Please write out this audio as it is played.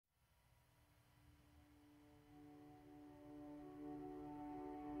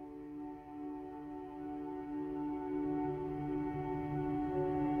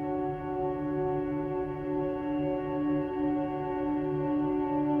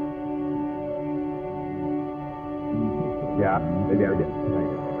Yeah, maybe I did.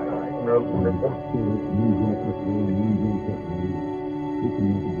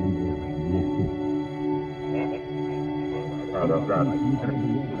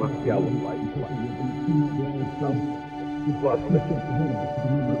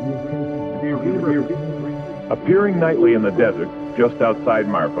 Appearing nightly in the desert, just outside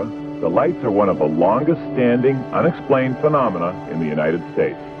Marfa, the lights are one of the longest-standing, unexplained phenomena in the United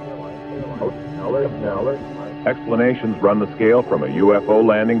States. Explanations run the scale from a UFO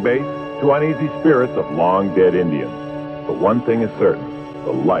landing base to uneasy spirits of long-dead Indians. But one thing is certain,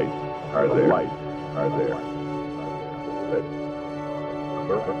 the lights are there.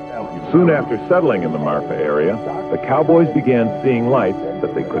 Soon after settling in the Marfa area, the cowboys began seeing lights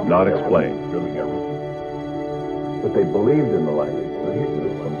that they could not explain. But they believed in the lights.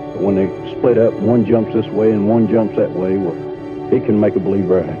 When they split up, one jumps this way and one jumps that way, well, it can make a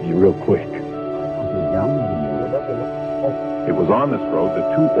believer out of you real quick. It was on this road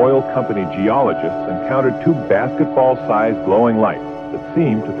that two oil company geologists encountered two basketball-sized glowing lights that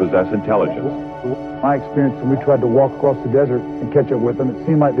seemed to possess intelligence. My experience, when we tried to walk across the desert and catch up with them, it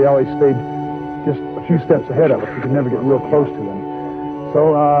seemed like they always stayed just a few steps ahead of us. We could never get real close to them.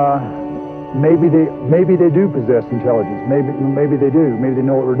 So maybe they do possess intelligence. Maybe they do. Maybe they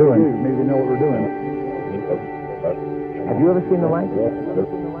know what we're doing. Have you ever seen the lights?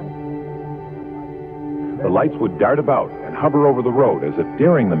 The lights would dart about and hover over the road as if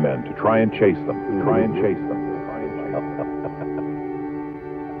daring the men to try and chase them.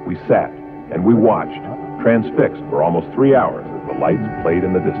 We sat and we watched, transfixed for almost 3 hours as the lights played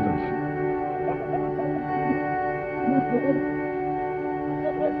in the distance.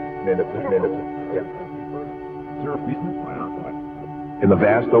 In the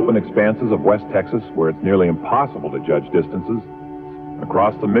vast open expanses of West Texas, where it's nearly impossible to judge distances,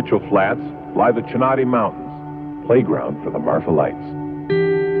 across the Mitchell Flats lie the Chinati Mountains, playground for the Marfa Lights.